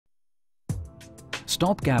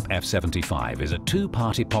Stopgap F75 is a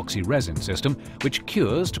two-part epoxy resin system which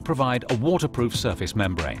cures to provide a waterproof surface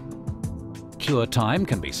membrane. Cure time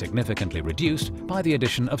can be significantly reduced by the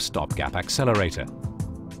addition of Stopgap accelerator.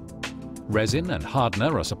 Resin and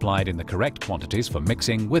hardener are supplied in the correct quantities for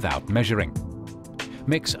mixing without measuring.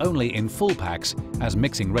 Mix only in full packs, as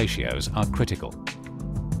mixing ratios are critical.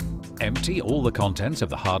 Empty all the contents of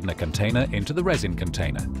the hardener container into the resin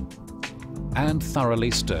container and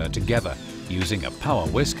thoroughly stir together using a power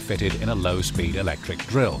whisk fitted in a low-speed electric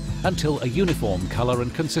drill until a uniform color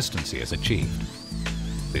and consistency is achieved.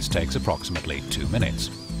 This takes approximately 2 minutes.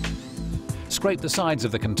 Scrape the sides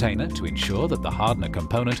of the container to ensure that the hardener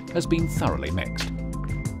component has been thoroughly mixed.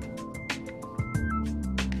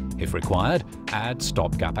 If required, add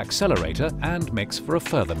Stopgap accelerator and mix for a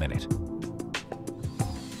further minute.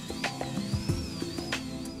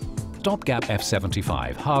 Stopgap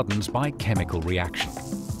F75 hardens by chemical reaction.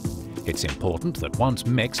 It's important that once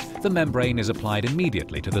mixed, the membrane is applied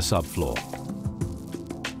immediately to the subfloor.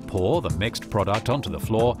 Pour the mixed product onto the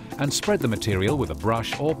floor and spread the material with a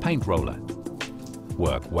brush or paint roller.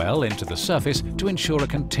 Work well into the surface to ensure a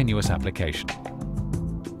continuous application.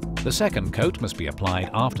 The second coat must be applied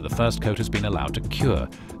after the first coat has been allowed to cure,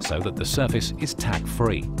 so that the surface is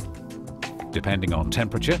tack-free. Depending on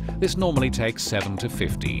temperature, this normally takes 7 to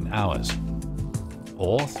 15 hours,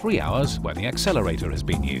 or 3 hours when the accelerator has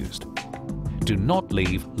been used. Do not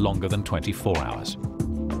leave longer than 24 hours.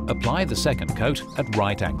 Apply the second coat at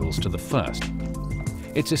right angles to the first.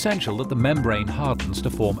 It's essential that the membrane hardens to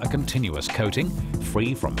form a continuous coating,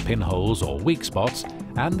 free from pinholes or weak spots,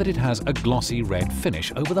 and that it has a glossy red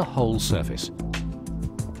finish over the whole surface.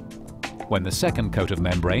 When the second coat of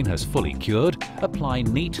membrane has fully cured, apply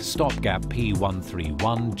neat Stopgap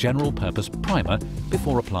P131 general purpose primer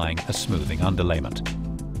before applying a smoothing underlayment.